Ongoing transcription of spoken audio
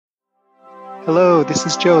Hello, this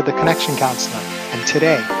is Joe, the Connection Counselor, and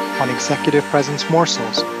today on Executive Presence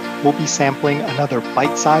Morsels, we'll be sampling another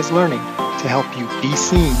bite-sized learning to help you be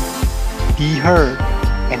seen, be heard,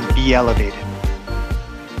 and be elevated.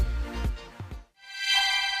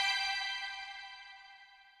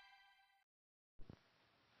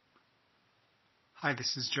 Hi,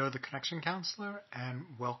 this is Joe, the Connection Counselor, and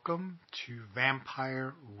welcome to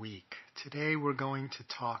Vampire Week. Today we're going to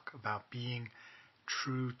talk about being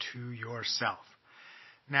true to yourself.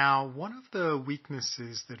 Now, one of the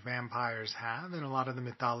weaknesses that vampires have in a lot of the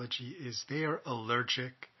mythology is they are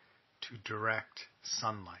allergic to direct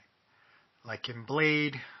sunlight. Like in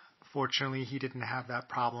Blade, fortunately he didn't have that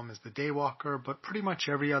problem as the Daywalker, but pretty much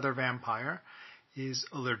every other vampire is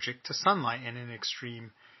allergic to sunlight. In an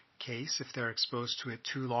extreme case, if they're exposed to it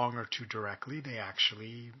too long or too directly, they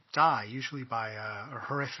actually die, usually by a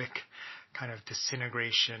horrific kind of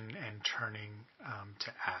disintegration and turning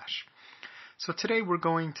to ash. So today we're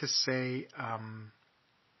going to say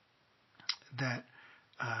that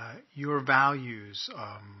your values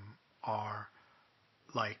are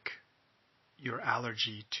like your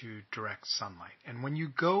allergy to direct sunlight. And when you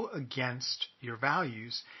go against your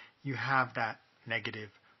values, you have that negative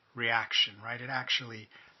reaction, right? It actually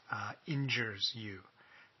injures you.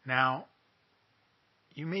 Now,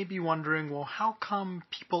 you may be wondering, well, how come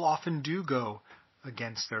people often do go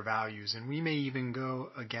against their values, and we may even go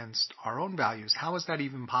against our own values? How is that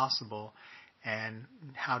even possible, and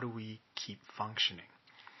how do we keep functioning?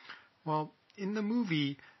 Well, in the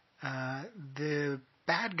movie, the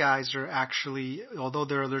bad guys are actually, although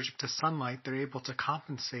they're allergic to sunlight, they're able to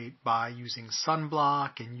compensate by using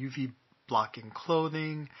sunblock and UV blocking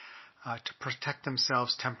clothing to protect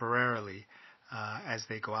themselves temporarily as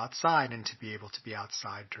they go outside and to be able to be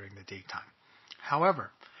outside during the daytime. However,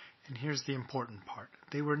 and here's the important part,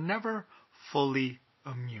 they were never fully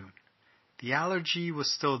immune. The allergy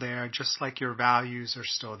was still there, just like your values are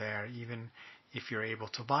still there, even if you're able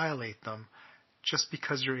to violate them. Just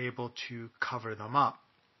because you're able to cover them up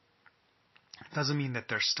doesn't mean that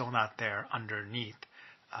they're still not there underneath,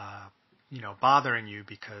 bothering you,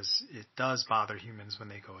 because it does bother humans when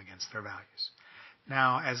they go against their values.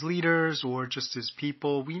 Now, as leaders or just as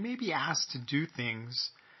people, we may be asked to do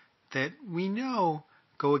things that we know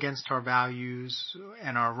go against our values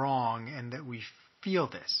and are wrong, and that we feel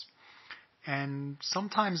this. And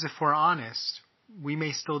sometimes, if we're honest, we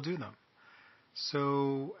may still do them.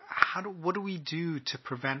 So what do we do to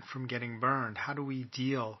prevent from getting burned? How do we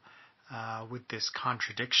deal with this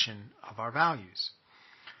contradiction of our values?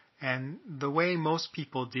 And the way most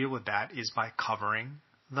people deal with that is by covering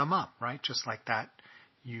them up, right? Just like that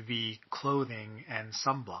UV clothing and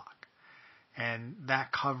sunblock. And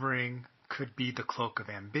that covering could be the cloak of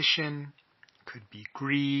ambition, could be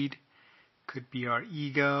greed, could be our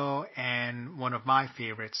ego, and one of my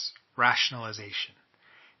favorites, rationalization.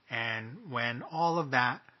 And when all of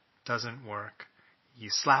that doesn't work, you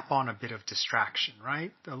slap on a bit of distraction,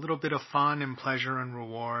 right? A little bit of fun and pleasure and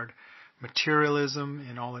reward, materialism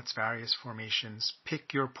in all its various formations.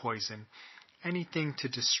 Pick your poison, anything to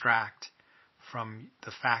distract from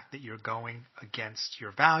the fact that you're going against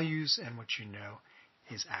your values and what you know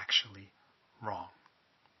is actually wrong.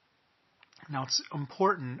 Now, it's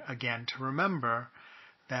important, again, to remember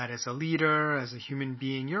that as a leader, as a human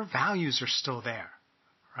being, your values are still there,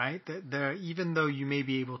 right? They're, even though you may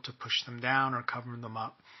be able to push them down or cover them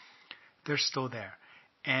up, they're still there.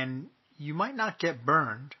 And you might not get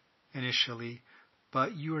burned initially,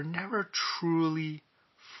 but you are never truly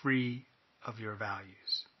free of your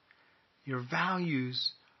values. Your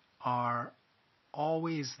values are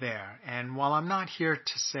always there. And while I'm not here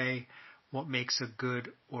to say what makes a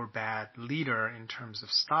good or bad leader in terms of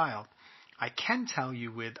style, I can tell you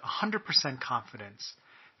with 100% confidence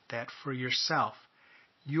that for yourself,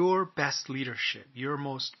 your best leadership, your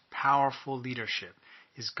most powerful leadership,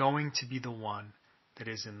 is going to be the one that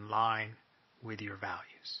is in line with your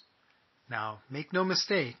values. Now, make no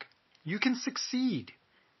mistake, you can succeed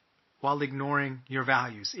while ignoring your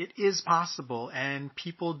values. It is possible, and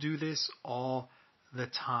people do this all the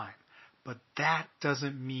time. But that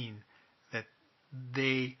doesn't mean that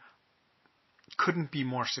they couldn't be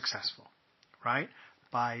more successful, right?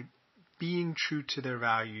 By being true to their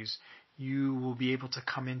values, you will be able to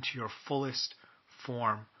come into your fullest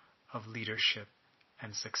form of leadership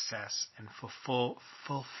and success and fulfill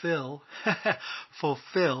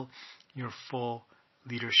your full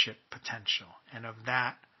leadership potential. And of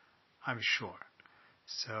that, I'm sure.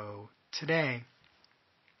 So today,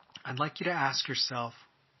 I'd like you to ask yourself,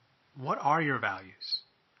 what are your values?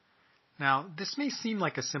 Now, this may seem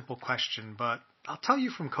like a simple question, but I'll tell you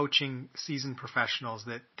from coaching seasoned professionals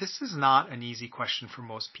that this is not an easy question for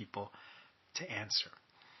most people to answer.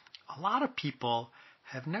 A lot of people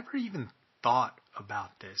have never even thought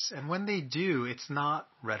about this, and when they do, it's not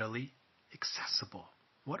readily accessible.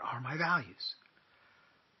 What are my values?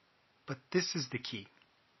 But this is the key.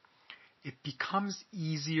 It becomes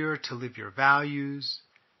easier to live your values,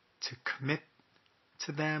 to commit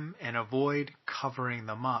to them, and avoid covering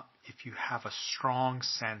them up if you have a strong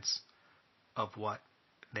sense of what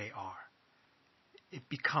they are. It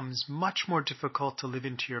becomes much more difficult to live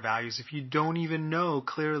into your values if you don't even know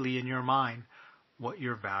clearly in your mind what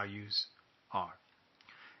your values are.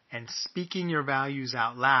 And speaking your values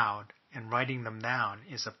out loud and writing them down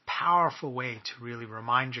is a powerful way to really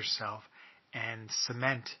remind yourself and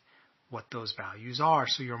cement what those values are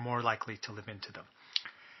so you're more likely to live into them.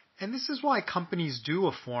 And this is why companies do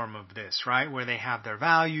a form of this, right? Where they have their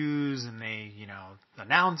values and they,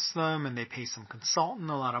 announce them and they pay some consultant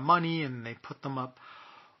a lot of money and they put them up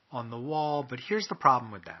on the wall. But here's the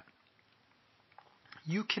problem with that.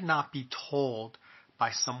 You cannot be told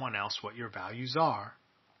by someone else what your values are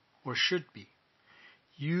or should be.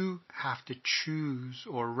 You have to choose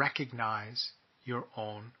or recognize your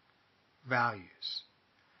own values.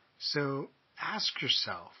 So ask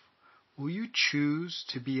yourself, will you choose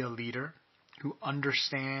to be a leader who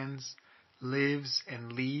understands, lives,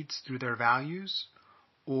 and leads through their values?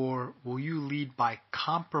 Or will you lead by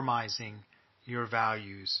compromising your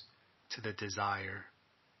values to the desires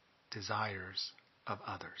of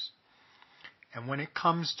others? And when it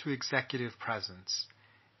comes to executive presence,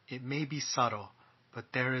 it may be subtle,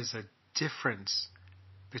 but there is a difference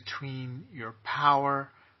between your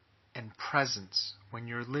power and presence when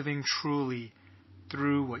you're living truly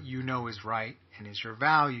through what you know is right and is your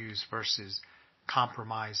values versus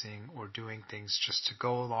compromising or doing things just to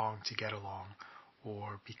go along, to get along,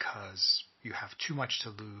 or because you have too much to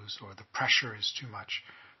lose or the pressure is too much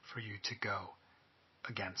for you to go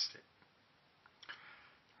against it.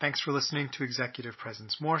 Thanks for listening to Executive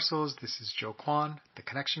Presence Morsels. This is Joe Kwan, the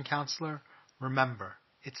Connection Counselor. Remember,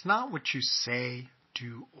 it's not what you say,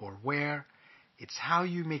 do, or wear. It's how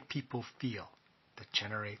you make people feel that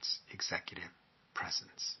generates executive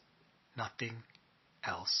presence. Nothing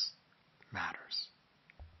else matters.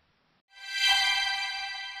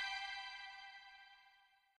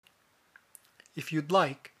 If you'd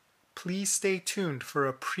like, please stay tuned for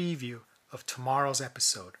a preview of tomorrow's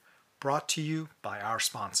episode, brought to you by our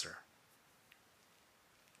sponsor.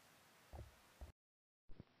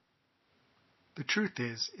 The truth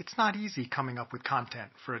is, it's not easy coming up with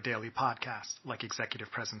content for a daily podcast like Executive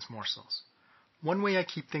Presence Morsels. One way I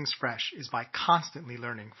keep things fresh is by constantly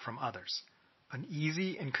learning from others. An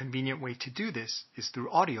easy and convenient way to do this is through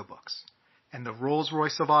audiobooks, and the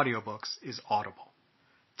Rolls-Royce of audiobooks is Audible.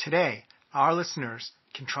 Today, our listeners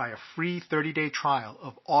can try a free 30-day trial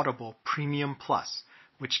of Audible Premium Plus,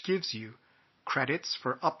 which gives you credits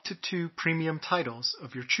for up to 2 premium titles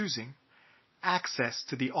of your choosing, access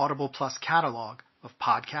to the Audible Plus catalog of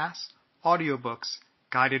podcasts, audiobooks,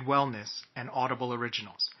 guided wellness, and Audible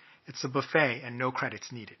originals. It's a buffet and no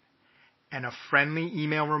credits needed. And a friendly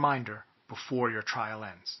email reminder before your trial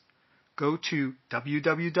ends. Go to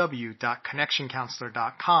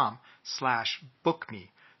www.connectioncounselor.com/bookme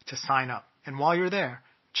to sign up. And while you're there,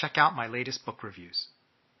 check out my latest book reviews.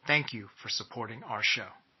 Thank you for supporting our show.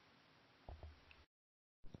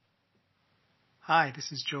 Hi,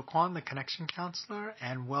 this is Joe Kwan, the Connection Counselor,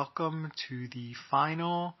 and welcome to the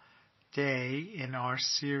final day in our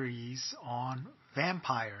series on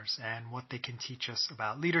vampires and what they can teach us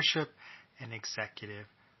about leadership and executive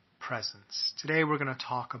presence. Today we're going to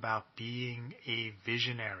talk about being a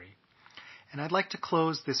visionary. And I'd like to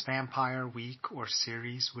close this Vampire Week or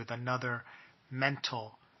series with another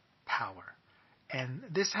mental power. And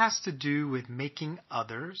this has to do with making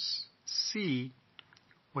others see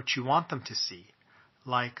what you want them to see,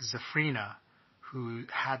 like Zafrina, who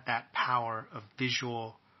had that power of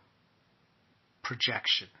visual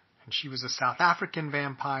projection. And she was a South African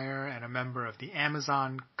vampire and a member of the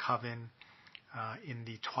Amazon Coven in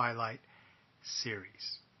the Twilight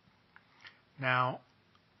series. Now,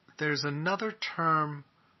 there's another term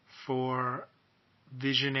for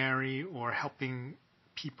visionary or helping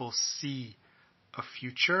people see a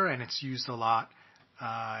future, and it's used a lot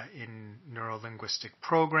in neurolinguistic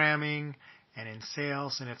programming and in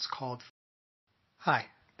sales, and it's called... Hi,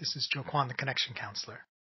 this is Joe Kwan, the Connection Counselor.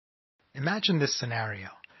 Imagine this scenario.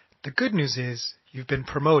 The good news is you've been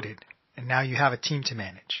promoted, and now you have a team to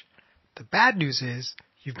manage. The bad news is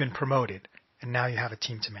you've been promoted, and now you have a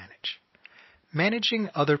team to manage. Managing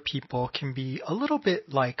other people can be a little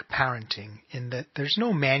bit like parenting in that there's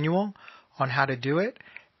no manual on how to do it,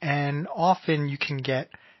 and often you can get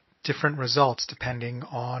different results depending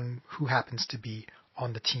on who happens to be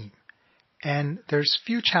on the team. And there's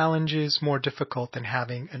few challenges more difficult than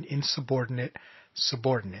having an insubordinate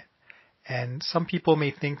subordinate. And some people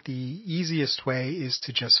may think the easiest way is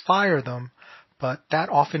to just fire them, but that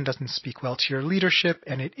often doesn't speak well to your leadership,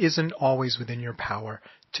 and it isn't always within your power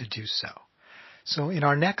to do so. So in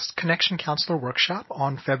our next Connection Counselor workshop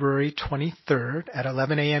on February 23rd at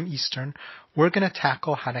 11 a.m. Eastern, we're going to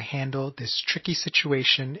tackle how to handle this tricky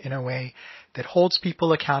situation in a way that holds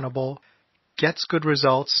people accountable, gets good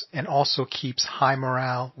results, and also keeps high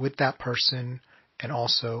morale with that person and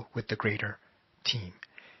also with the greater team.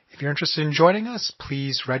 If you're interested in joining us,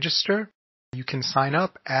 please register. You can sign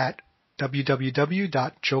up at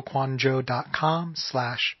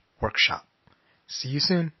www.joekwonjo.com/workshop. See you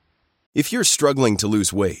soon. If you're struggling to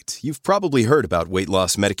lose weight, you've probably heard about weight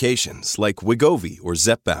loss medications like Wegovy or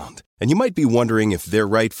Zepbound, and you might be wondering if they're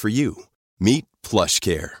right for you. Meet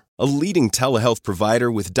PlushCare, a leading telehealth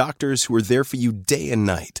provider with doctors who are there for you day and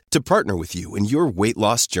night to partner with you in your weight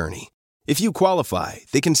loss journey. If you qualify,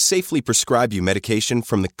 they can safely prescribe you medication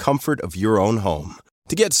from the comfort of your own home.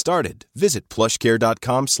 To get started, visit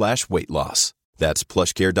plushcare.com/weight-loss. That's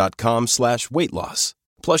plushcare.com/weight-loss.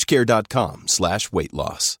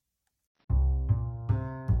 plushcare.com/weight-loss.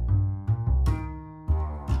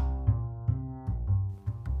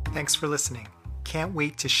 Thanks for listening. Can't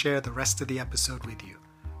wait to share the rest of the episode with you.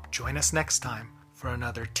 Join us next time for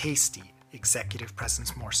another tasty executive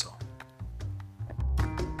presence morsel.